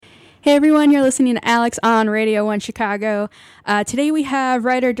Hey everyone, you're listening to Alex on Radio 1 Chicago. Today we have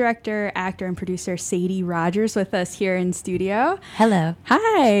writer, director, actor, and producer Sadie Rogers with us here in studio. Hello.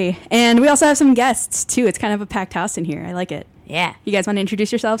 Hi. And we also have some guests too. It's kind of a packed house in here. I like it. Yeah. You guys want to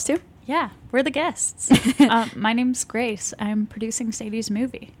introduce yourselves too? Yeah, we're the guests. My name's Grace. I'm producing Sadie's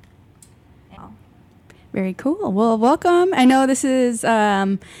movie. Very cool. Well, welcome. I know this is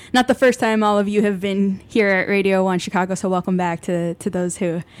not the first time all of you have been here at Radio 1 Chicago, so welcome back to those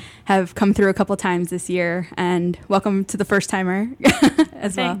who have come through a couple times this year, and welcome to the first-timer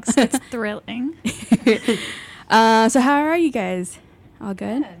as Thanks. well. It's thrilling. So how are you guys? All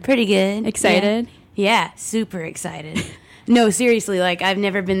good? Pretty good. Excited? Yeah, super excited. No, seriously, like I've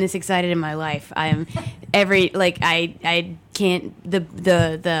never been this excited in my life. I can't,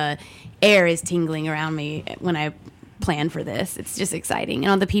 the air is tingling around me when I plan for this. It's just exciting. And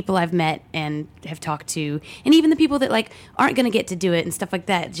all the people I've met and have talked to, and even the people that like aren't going to get to do it and stuff like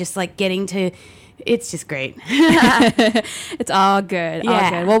that, just like getting to, it's just great. It's all good. Yeah. All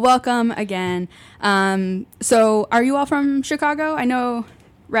good. Well, welcome again. So are you all from Chicago? I know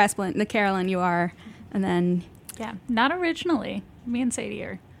Rasplin, the Carolyn, you are. And then... Yeah, not originally. Me and Sadie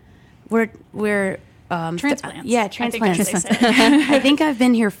are We're transplants. transplants. I I think I've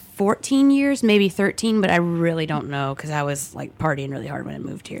been here 14 years, maybe 13, but I really don't know because I was like partying really hard when I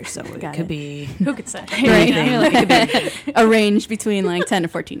moved here. So it could be Who could say? Right. It could be a range between like 10 to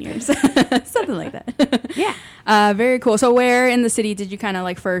 14 years. Something like that. Yeah. Very cool. So where in the city did you kind of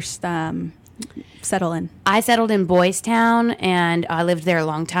like first settle in? I settled in Boys Town, and I lived there a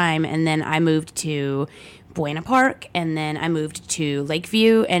long time, and then I moved to Buena Park, and then I moved to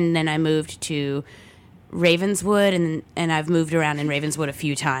Lakeview, and then I moved to Ravenswood, and I've moved around in Ravenswood a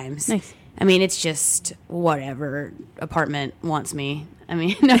few times. Nice. I mean, it's just whatever apartment wants me. I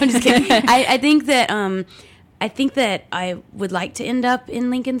mean, no, I'm just kidding. I think that I would like to end up in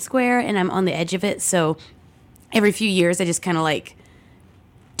Lincoln Square, and I'm on the edge of it. So every few years, I just kind of like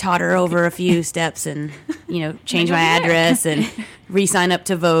totter over a few steps and change my address and re-sign up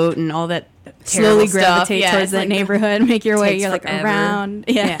to vote and all that. Slowly stuff. gravitate towards that neighborhood, make your way. You're like forever. around.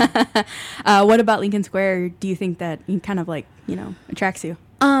 Yeah. What about Lincoln Square? Do you think that kind of like attracts you?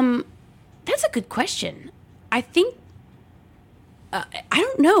 That's a good question. I think I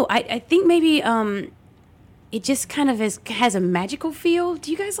don't know. I think maybe it just kind of has a magical feel.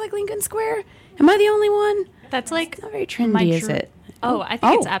 Do you guys like Lincoln Square? Am I the only one? That's like It's not very trendy, is it? Oh, I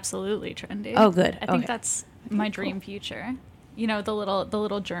think it's absolutely trendy. Oh, good. I think Okay. that's my dream future. You know, the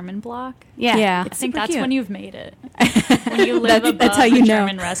little German block. Yeah. I think that's cute. when you've made it. When you live above that's how you a know.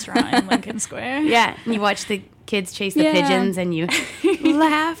 German restaurant in Lincoln Square. Yeah, and you watch the kids chase the Yeah. pigeons, and you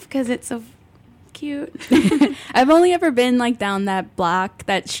laugh because it's so cute. I've only ever been like down that block,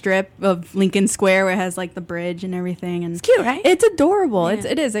 that strip of Lincoln Square where it has like the bridge and everything, and It's cute, right? It's adorable. Yeah.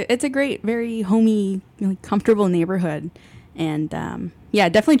 It's a great, very homey, comfortable neighborhood, and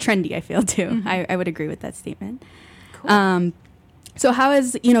definitely trendy. I feel too. Mm-hmm. I would agree with that statement. Cool. So how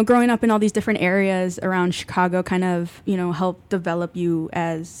has growing up in all these different areas around Chicago kind of helped develop you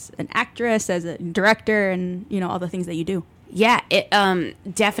as an actress, as a director, and all the things that you do? Yeah, it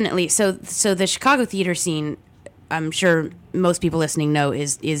definitely. So the Chicago theater scene, I'm sure most people listening know,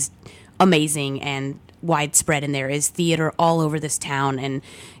 is amazing and widespread, and there is theater all over this town, and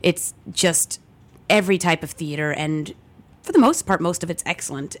it's just every type of theater, and for the most part, most of it's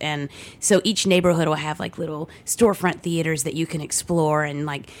excellent. And so each neighborhood will have like little storefront theaters that you can explore and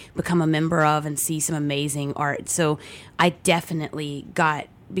like become a member of and see some amazing art. So I definitely got,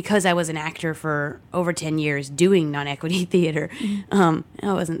 because I was an actor for over 10 years doing non-equity theater, I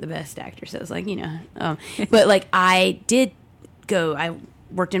wasn't the best actor, so it was like, but like I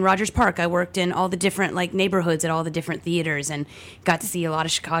worked in Rogers Park. I worked in all the different like neighborhoods at all the different theaters and got to see a lot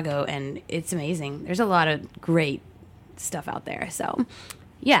of Chicago, and it's amazing. There's a lot of great stuff out there. So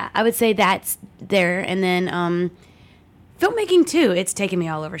yeah, I would say that's there. And then filmmaking too, it's taken me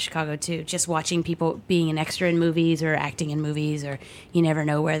all over Chicago too, just watching people being an extra in movies or acting in movies, or you never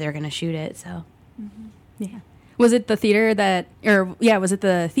know where they're going to shoot it. So Yeah. Was it the theater was it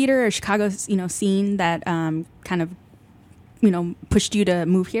the theater or Chicago scene that kind of pushed you to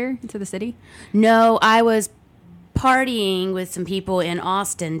move here into the city? no, I was partying with some people in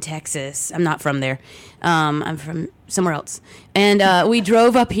Austin, Texas. I'm not from there. I'm from somewhere else. And we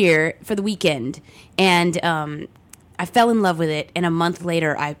drove up here for the weekend, and I fell in love with it. And a month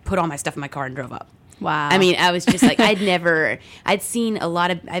later, I put all my stuff in my car and drove up. Wow. I mean, I was just like, I'd seen a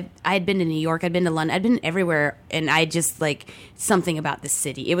lot of, I had been to New York, I'd been to London, I'd been everywhere, and I just like something about this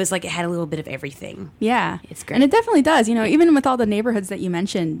city. It was like it had a little bit of everything. Yeah. It's great. And it definitely does. Even with all the neighborhoods that you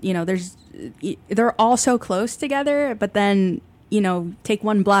mentioned, they're all so close together, but then, take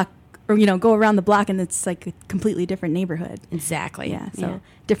one block or, go around the block and it's like a completely different neighborhood. Exactly. Yeah. So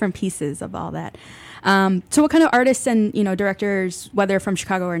different pieces of all that. So what kind of artists and, directors, whether from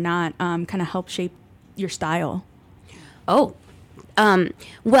Chicago or not, kind of help shape your style? Oh,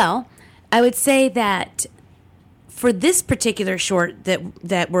 well, I would say that for this particular short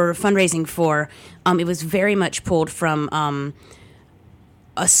that we're fundraising for, it was very much pulled from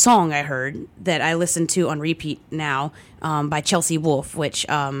a song I heard that I listen to on repeat now by Chelsea Wolfe, which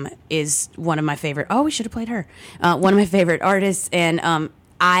is one of my favorite. Oh, we should have played her. One of my favorite artists, and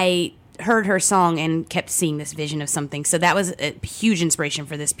I heard her song and kept seeing this vision of something. So that was a huge inspiration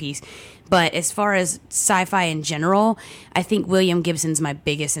for this piece. But as far as sci-fi in general, I think William Gibson's my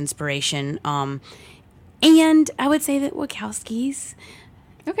biggest inspiration. And I would say that Wachowski's.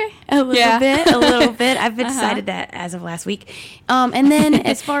 Okay. A little bit. I've decided that as of last week. And then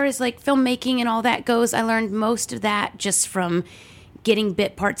as far as like filmmaking and all that goes, I learned most of that just from getting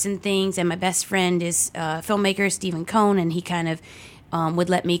bit parts and things. And my best friend is filmmaker Stephen Cohn, and he kind of would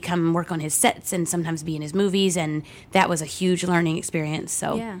let me come work on his sets and sometimes be in his movies. And that was a huge learning experience.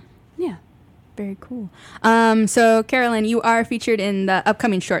 So, yeah. Very cool. So, Carolyn, you are featured in the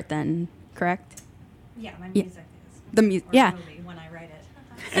upcoming short then, correct? Yeah, my music is. The music, yeah. Movie when I write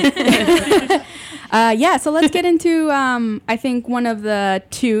it. So let's get into, I think, one of the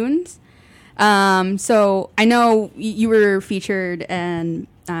tunes. So I know you were featured and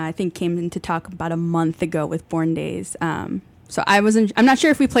I think came in to talk about a month ago with Born Days. So I'm not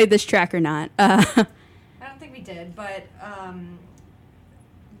sure if we played this track or not. I don't think we did, but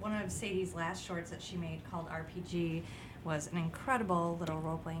one of Sadie's last shorts that she made called RPG was an incredible little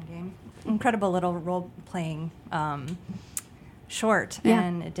role-playing game. Incredible little role-playing short,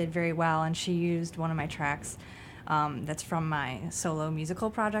 and it did very well. And she used one of my tracks that's from my solo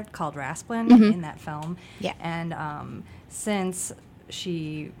musical project called Rasplin in that film. Yeah. And since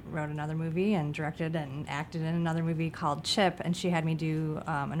she wrote another movie and directed and acted in another movie called Chip, and she had me do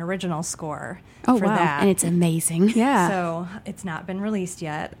an original score for that. And it's amazing. Yeah. So it's not been released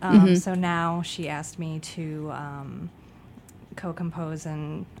yet. So now she asked me to co-compose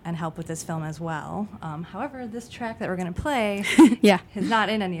and help with this film as well. However, this track that we're going to play is not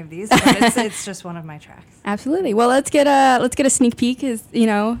in any of these, but it's just one of my tracks. Absolutely. Well, let's get a sneak peek,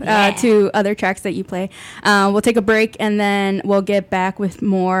 to other tracks that you play. We'll take a break and then we'll get back with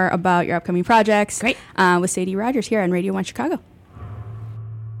more about your upcoming projects. Great. With Sadie Rogers here on Radio 1 Chicago.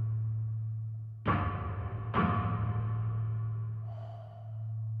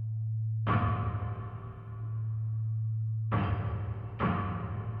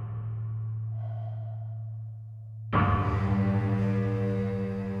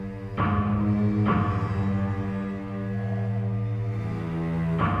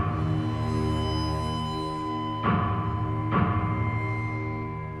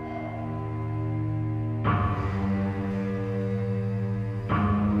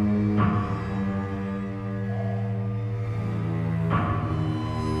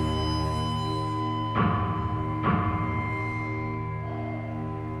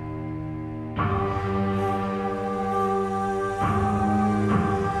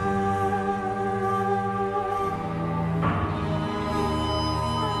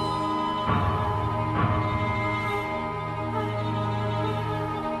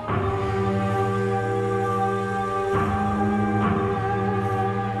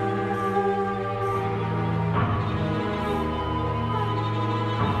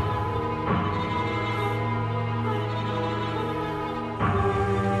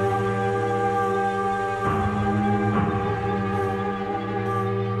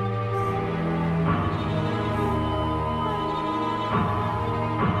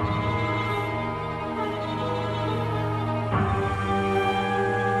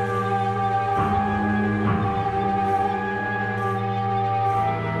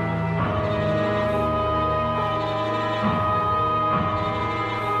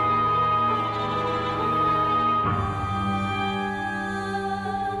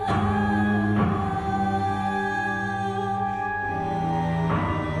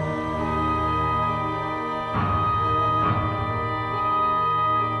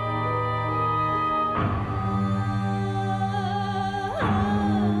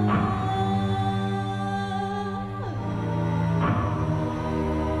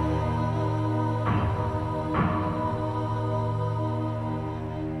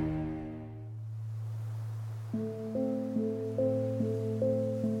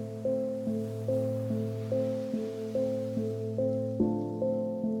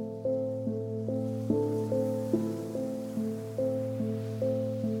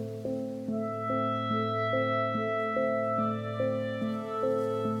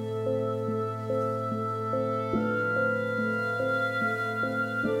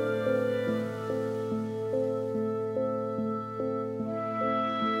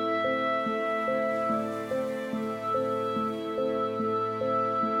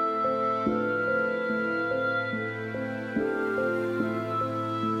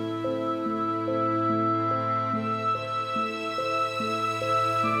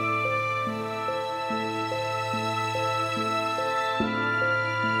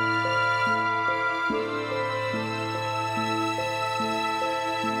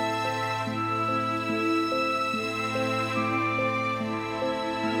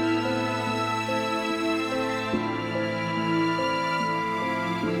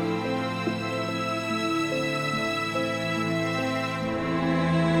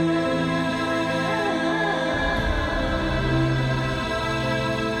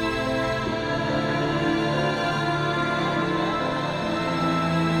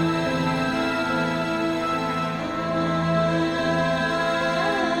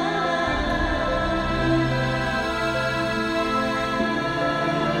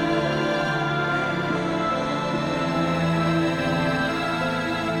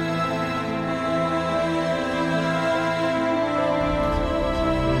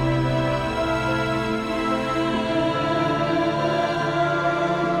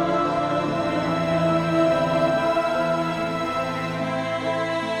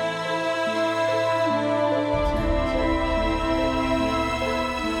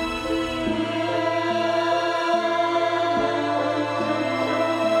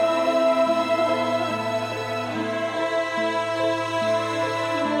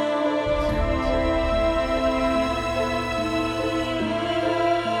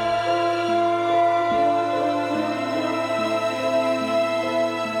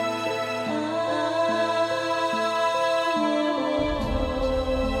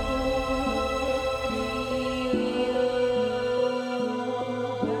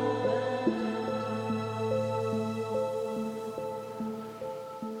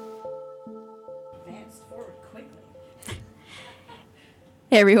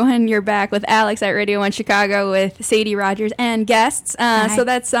 Hey everyone, you're back with Alex at Radio 1 Chicago with Sadie Rogers and guests. So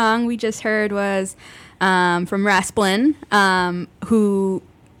that song we just heard was from Rasplin, who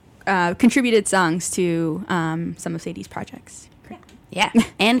contributed songs to some of Sadie's projects. Yeah,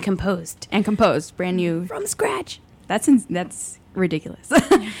 and composed. Brand new. From scratch. That's ridiculous.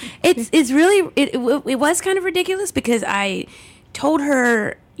 It's really, it was kind of ridiculous because I told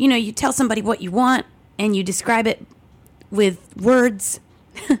her, you tell somebody what you want and you describe it with words,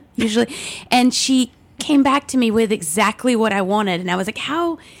 usually, and she came back to me with exactly what I wanted, and I was like,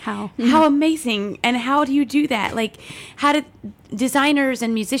 how amazing, and how do you do that? Like, how do designers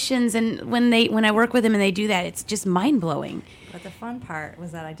and musicians, and when I work with them and they do that, it's just mind-blowing. But the fun part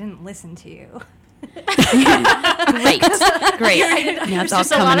was that I didn't listen to you. Great. Now it's all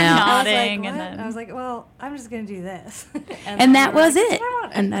coming out. I was like, well, I'm just going to do this. And that was it.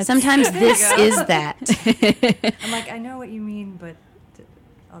 And sometimes this is that. I'm like, I know what you mean, but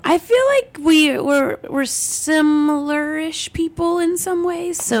I feel like we're similar-ish people in some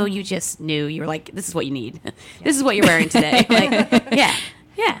ways. So you just knew, you were like, this is what you need. This is what you're wearing today. Like,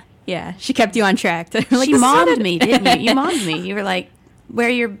 yeah. She kept you on track. She mommed me, didn't you? You mommed me. You were like, wear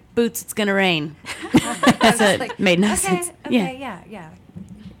your boots, it's gonna rain. That's it. Like, made no sense. Okay, yeah.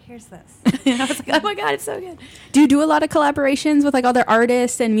 Here's this. I was like, oh my God, it's so good. Do you do a lot of collaborations with like other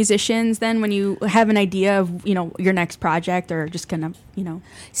artists and musicians then when you have an idea of, your next project or just kind of,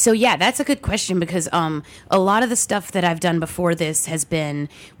 So yeah, that's a good question because a lot of the stuff that I've done before this has been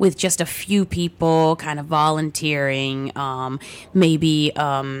with just a few people kind of volunteering. Maybe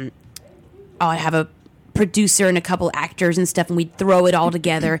I'll have a producer and a couple actors and stuff, and we throw it all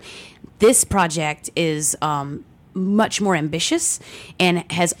together. This project is much more ambitious and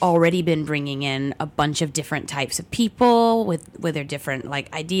has already been bringing in a bunch of different types of people with their different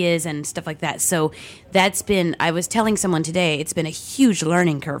like ideas and stuff like that. So that's been, I was telling someone today, it's been a huge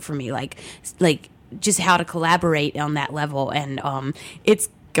learning curve for me, like just how to collaborate on that level, and it's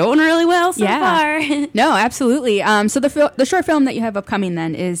going really well so far. No, absolutely. So the short film that you have upcoming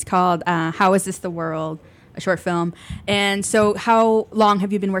then is called How Is This the World? A short film. And so how long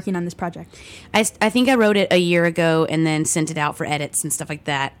have you been working on this project? I think I wrote it a year ago and then sent it out for edits and stuff like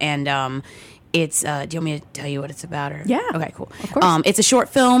that. And it's, do you want me to tell you what it's about? Or? Yeah. Okay, cool. Of course. It's a short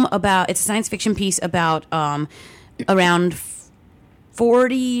film it's a science fiction piece about around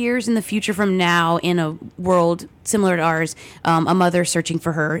 40 years in the future from now, in a world similar to ours, a mother searching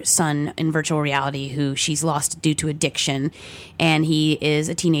for her son in virtual reality who she's lost due to addiction. And he is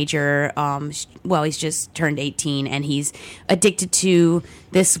a teenager. He's just turned 18, and he's addicted to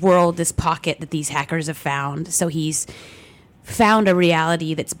this world, this pocket that these hackers have found. So he's found a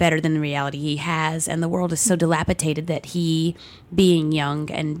reality that's better than the reality he has, and the world is so dilapidated that he, being young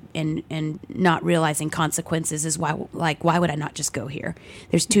and not realizing consequences, is why would I not just go here?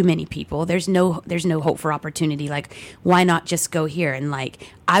 There's too many people. There's no hope for opportunity. Like, why not just go here? And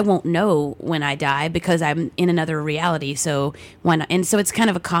like, I won't know when I die because I'm in another reality. So why not? And so it's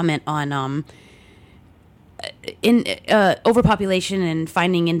kind of a comment on in overpopulation and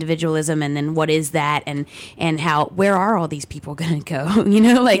finding individualism, and then what is that, and where are all these people gonna go?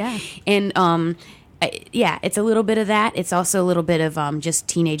 And it's a little bit of that. It's also a little bit of just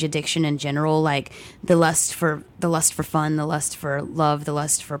teenage addiction in general, like the lust for fun, the lust for love, the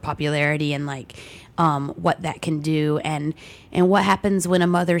lust for popularity, and like what that can do, and what happens when a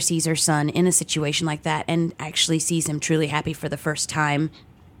mother sees her son in a situation like that and actually sees him truly happy for the first time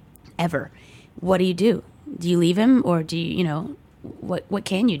ever. What do you do? Do you leave him, or do you, what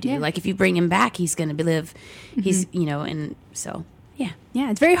can you do? Yeah. Like, if you bring him back, he's going to live, he's, and so, yeah.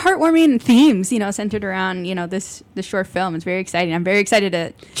 Yeah, it's very heartwarming themes, centered around, this short film. It's very exciting. I'm very excited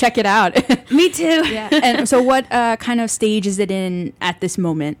to check it out. Me too. Yeah. And so what kind of stage is it in at this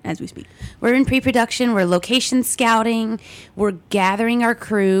moment as we speak? We're in pre-production. We're location scouting. We're gathering our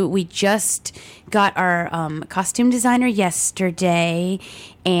crew. We just got our costume designer yesterday,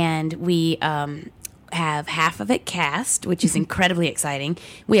 and we have half of it cast, which is incredibly exciting.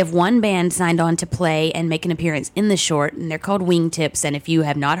 We have one band signed on to play and make an appearance in the short, and they're called Wingtips, and if you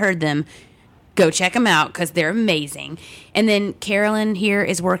have not heard them, go check them out because they're amazing. And then Carolyn here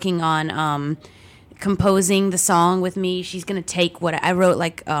is working on composing the song with me. She's going to take what I wrote,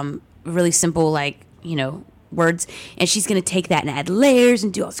 like really simple, words, and she's going to take that and add layers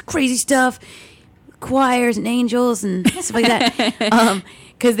and do all this crazy stuff, choirs and angels and stuff like that.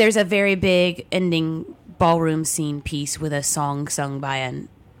 Because there's a very big ending ballroom scene piece with a song sung by an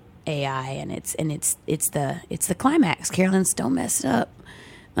AI, and it's the climax. Carolyn's don't mess it up.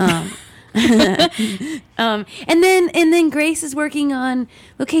 And then Grace is working on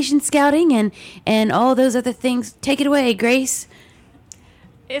location scouting and all those other things. Take it away, Grace.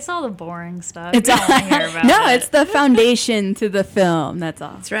 It's all the boring stuff. It's You all, don't want to hear about no, it. it's the foundation to the film. That's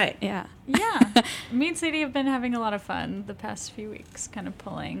all. That's right. Yeah. Yeah. Me and Sadie have been having a lot of fun the past few weeks, kind of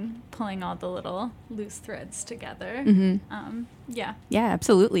pulling all the little loose threads together. Yeah. Yeah,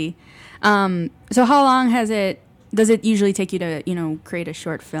 absolutely. So how long does it usually take you to, create a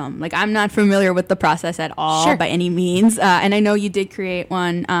short film? Like, I'm not familiar with the process at all. Sure. By any means. And I know you did create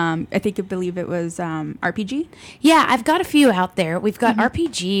one. I believe it was RPG. Yeah, I've got a few out there. We've got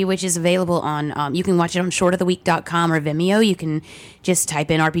RPG, which is available on, you can watch it on shortoftheweek.com or Vimeo. You can just type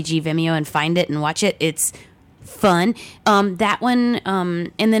in RPG Vimeo and find it and watch it. It's fun. That one,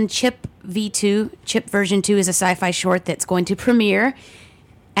 and then Chip version 2 is a sci-fi short that's going to premiere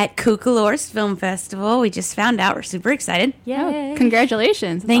at Cucalores Film Festival. We just found out. We're super excited. Yeah.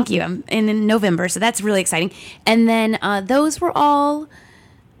 Congratulations. Thank you. I'm in November, so that's really exciting. And then those were all...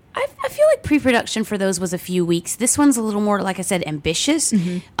 I feel like pre-production for those was a few weeks. This one's a little more, like I said, ambitious.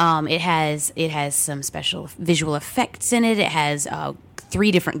 It has some special visual effects in it. It has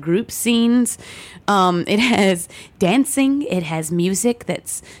 3 different group scenes. It has dancing. It has music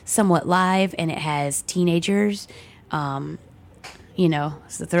that's somewhat live, and it has teenagers.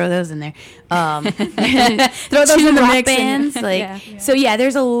 So throw those in there. Throw those in the rock mix bands. So yeah,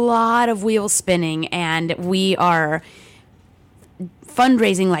 there's a lot of wheels spinning, and we are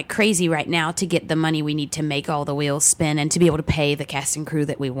fundraising like crazy right now to get the money we need to make all the wheels spin and to be able to pay the cast and crew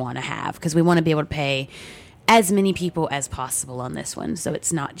that we want to have, because we want to be able to pay as many people as possible on this one. So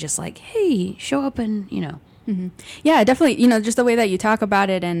it's not just like, hey, show up and, Yeah, definitely. Just the way that you talk about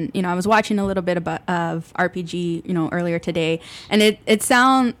it, and I was watching a little bit of RPG, earlier today, and it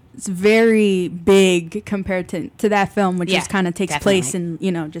sounds very big compared to that film, which just kind of takes place in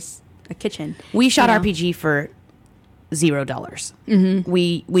just a kitchen. We shot RPG for $0.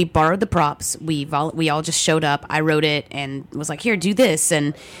 We borrowed the props. We all just showed up. I wrote it and was like, here, do this,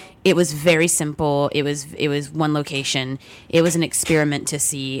 and it was very simple. It was one location. It was an experiment to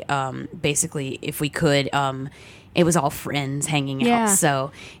see, basically, if we could. It was all friends hanging out.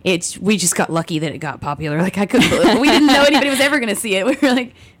 So we just got lucky that it got popular. Like, I couldn't believe it. We didn't know anybody was ever going to see it. We were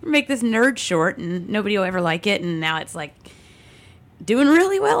like, make this nerd short, and nobody will ever like it. And now it's like doing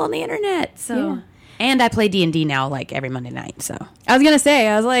really well on the internet. So. Yeah. And I play D&D now, like, every Monday night, so. I was going to say,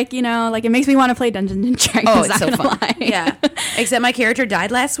 it makes me want to play Dungeons & Dragons. Oh, it's so fun. Yeah. Except my character died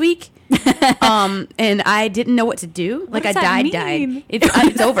last week, and I didn't know what to do. What does that mean?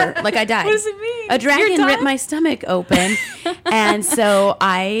 It's over. Like, I died. What does it mean? A dragon ripped my stomach open, and so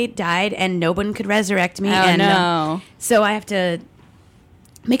I died, and no one could resurrect me. No. So I have to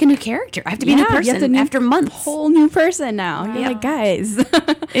make a new character. I have to be a new person after months. Whole new person now. Wow. You're like, guys.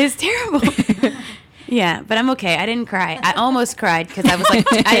 It's terrible. Yeah, but I'm okay. I didn't cry. I almost cried because I was like,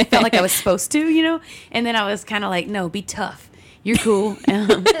 I felt like I was supposed to, and then I was kind of like, no, be tough. You're cool.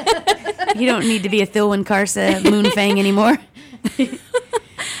 You don't need to be a Thilwyn Karsa Moonfang anymore.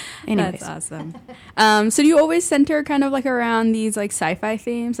 Anyways. That's awesome. So do you always center kind of like around these like sci-fi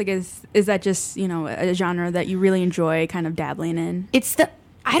themes? Like, is that just, a genre that you really enjoy kind of dabbling in?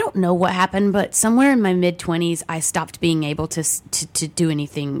 I don't know what happened, but somewhere in my mid-20s, I stopped being able to do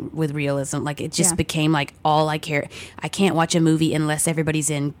anything with realism. Like, it just became like all I care. I can't watch a movie unless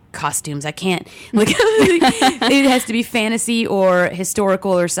everybody's in costumes. I can't. Like, it has to be fantasy or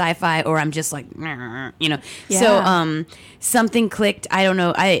historical or sci-fi, or I'm just like, Yeah. So something clicked. I don't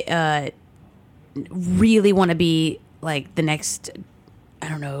know. I really want to be like the next, I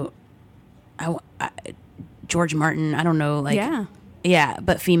don't know, George Martin. I don't know. Like, yeah,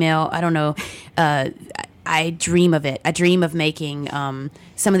 but female. I don't know. I dream of it. I dream of making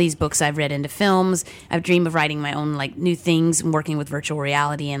some of these books I've read into films. I dream of writing my own like new things and working with virtual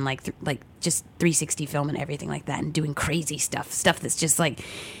reality and like just 360 film and everything like that, and doing crazy stuff that's just like,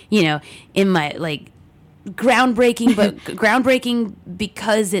 in my like groundbreaking, but groundbreaking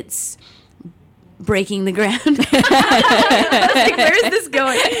because it's breaking the ground. I was like, where is this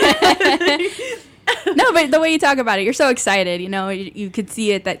going? No, but the way you talk about it, you're so excited. You could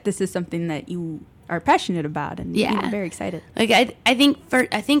see it that this is something that you are passionate about, and very excited. Like I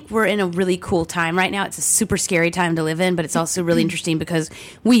think we're in a really cool time right now. It's a super scary time to live in, but it's also really interesting because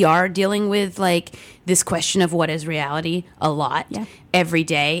we are dealing with like this question of what is reality a lot every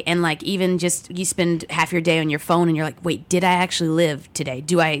day, and like even just you spend half your day on your phone and you're like, wait, did I actually live today?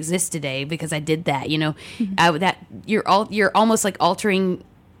 Do I exist today because I did that? That you're almost like altering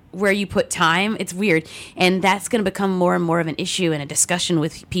where you put time. It's weird, and that's going to become more and more of an issue and a discussion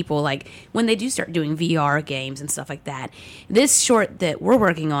with people, like when they do start doing VR games and stuff like that. This short that we're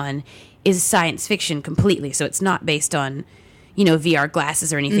working on is science fiction completely, so it's not based on VR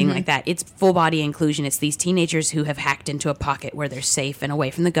glasses or anything like that. It's full body inclusion. It's these teenagers who have hacked into a pocket where they're safe and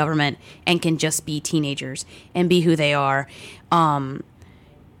away from the government and can just be teenagers and be who they are.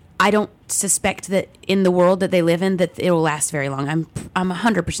 I don't suspect that in the world that they live in that it will last very long. I'm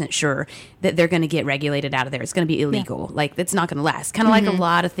 100% sure that they're going to get regulated out of there. It's going to be illegal. Yeah. Like, it's not going to last. Kind of like a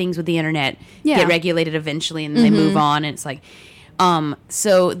lot of things with the internet get regulated eventually and then they move on. And it's like,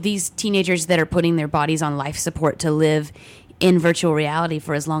 so these teenagers that are putting their bodies on life support to live in virtual reality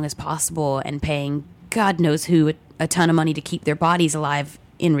for as long as possible and paying God knows who a ton of money to keep their bodies alive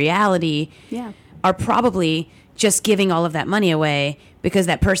in reality are probably just giving all of that money away because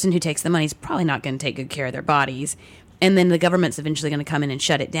that person who takes the money is probably not going to take good care of their bodies. And then the government's eventually going to come in and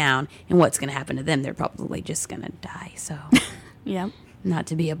shut it down. And what's going to happen to them? They're probably just going to die. So, not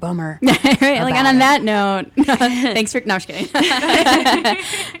to be a bummer. Right. Like, and on that note, thanks for. No, I'm just kidding.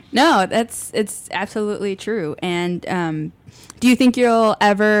 No, it's absolutely true. And do you think you'll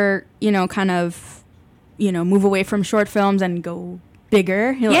ever, kind of, move away from short films and go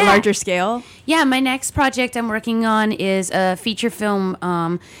bigger, larger scale? Yeah, my next project I'm working on is a feature film,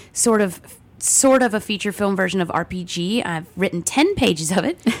 sort of a feature film version of RPG. I've written 10 pages of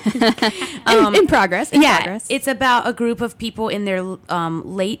it. In progress. Progress. It's about a group of people in their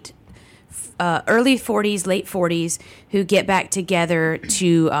early 40s, late 40s, who get back together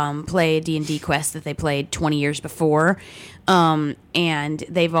to play a D&D quest that they played 20 years before. And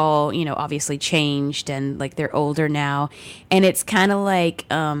they've all, obviously changed and like they're older now. And it's kind of like,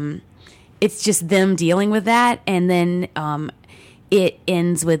 it's just them dealing with that. And then it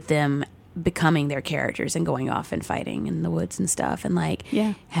ends with them becoming their characters and going off and fighting in the woods and stuff. And like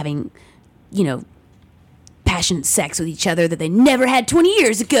having, passionate sex with each other that they never had 20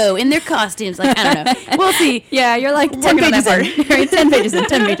 years ago in their costumes. Like, I don't know. We'll see. Yeah, you're like 10 pages in. Right, 10 pages in.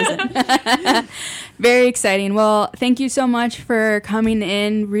 10 pages in. Very exciting. Well, thank you so much for coming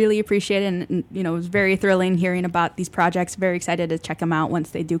in. Really appreciate it. And, it was very thrilling hearing about these projects. Very excited to check them out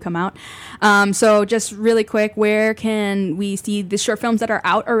once they do come out. So just really quick, where can we see the short films that are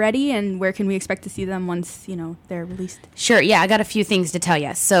out already and where can we expect to see them once, they're released? Sure. Yeah, I got a few things to tell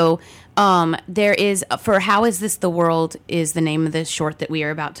you. So there is, for How Is This the World is the name of the short that we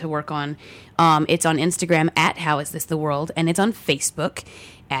are about to work on. It's on Instagram at How Is This the World, and it's on Facebook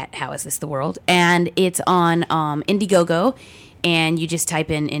at How Is This the World, and it's on Indiegogo, and you just type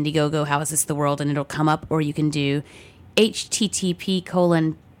in Indiegogo How Is This the World, and it'll come up, or you can do http://igg.me/at/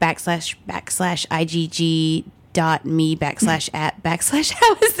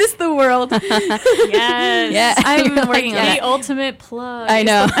 How Is This the World. Yes. Yeah. I'm working on the ultimate plug. I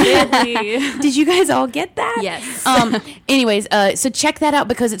know. Did you guys all get that? Yes. Anyways, so check that out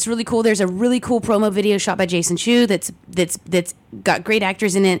because it's really cool. There's a really cool promo video shot by Jason Chu that's got great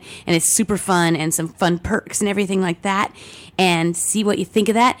actors in it, and it's super fun and some fun perks and everything like that. And see what you think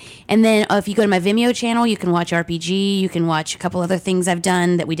of that. And then if you go to my Vimeo channel, you can watch RPG. You can watch a couple other things I've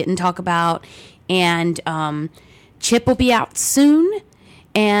done that we didn't talk about. And Chip will be out soon.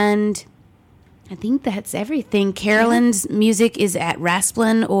 And I think that's everything. Carolyn's music is at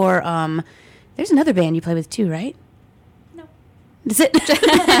Rasplin, or there's another band you play with too, right? No. That's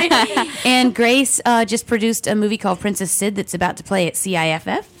it. And Grace just produced a movie called Princess Sid that's about to play at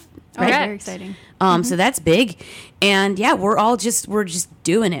CIFF. Right? Very exciting. So that's big. And yeah, we're just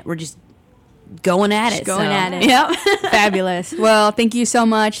doing it. We're just going at it. Going at it. Yep. Fabulous. Well, thank you so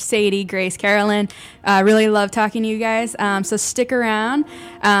much, Sadie, Grace, Carolyn. Really love talking to you guys. So stick around.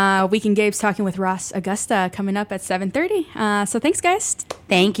 Weekend Gabe's talking with Ross Augusta coming up at 7:30. So thanks, guys.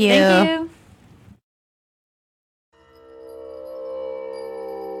 Thank you. Thank you.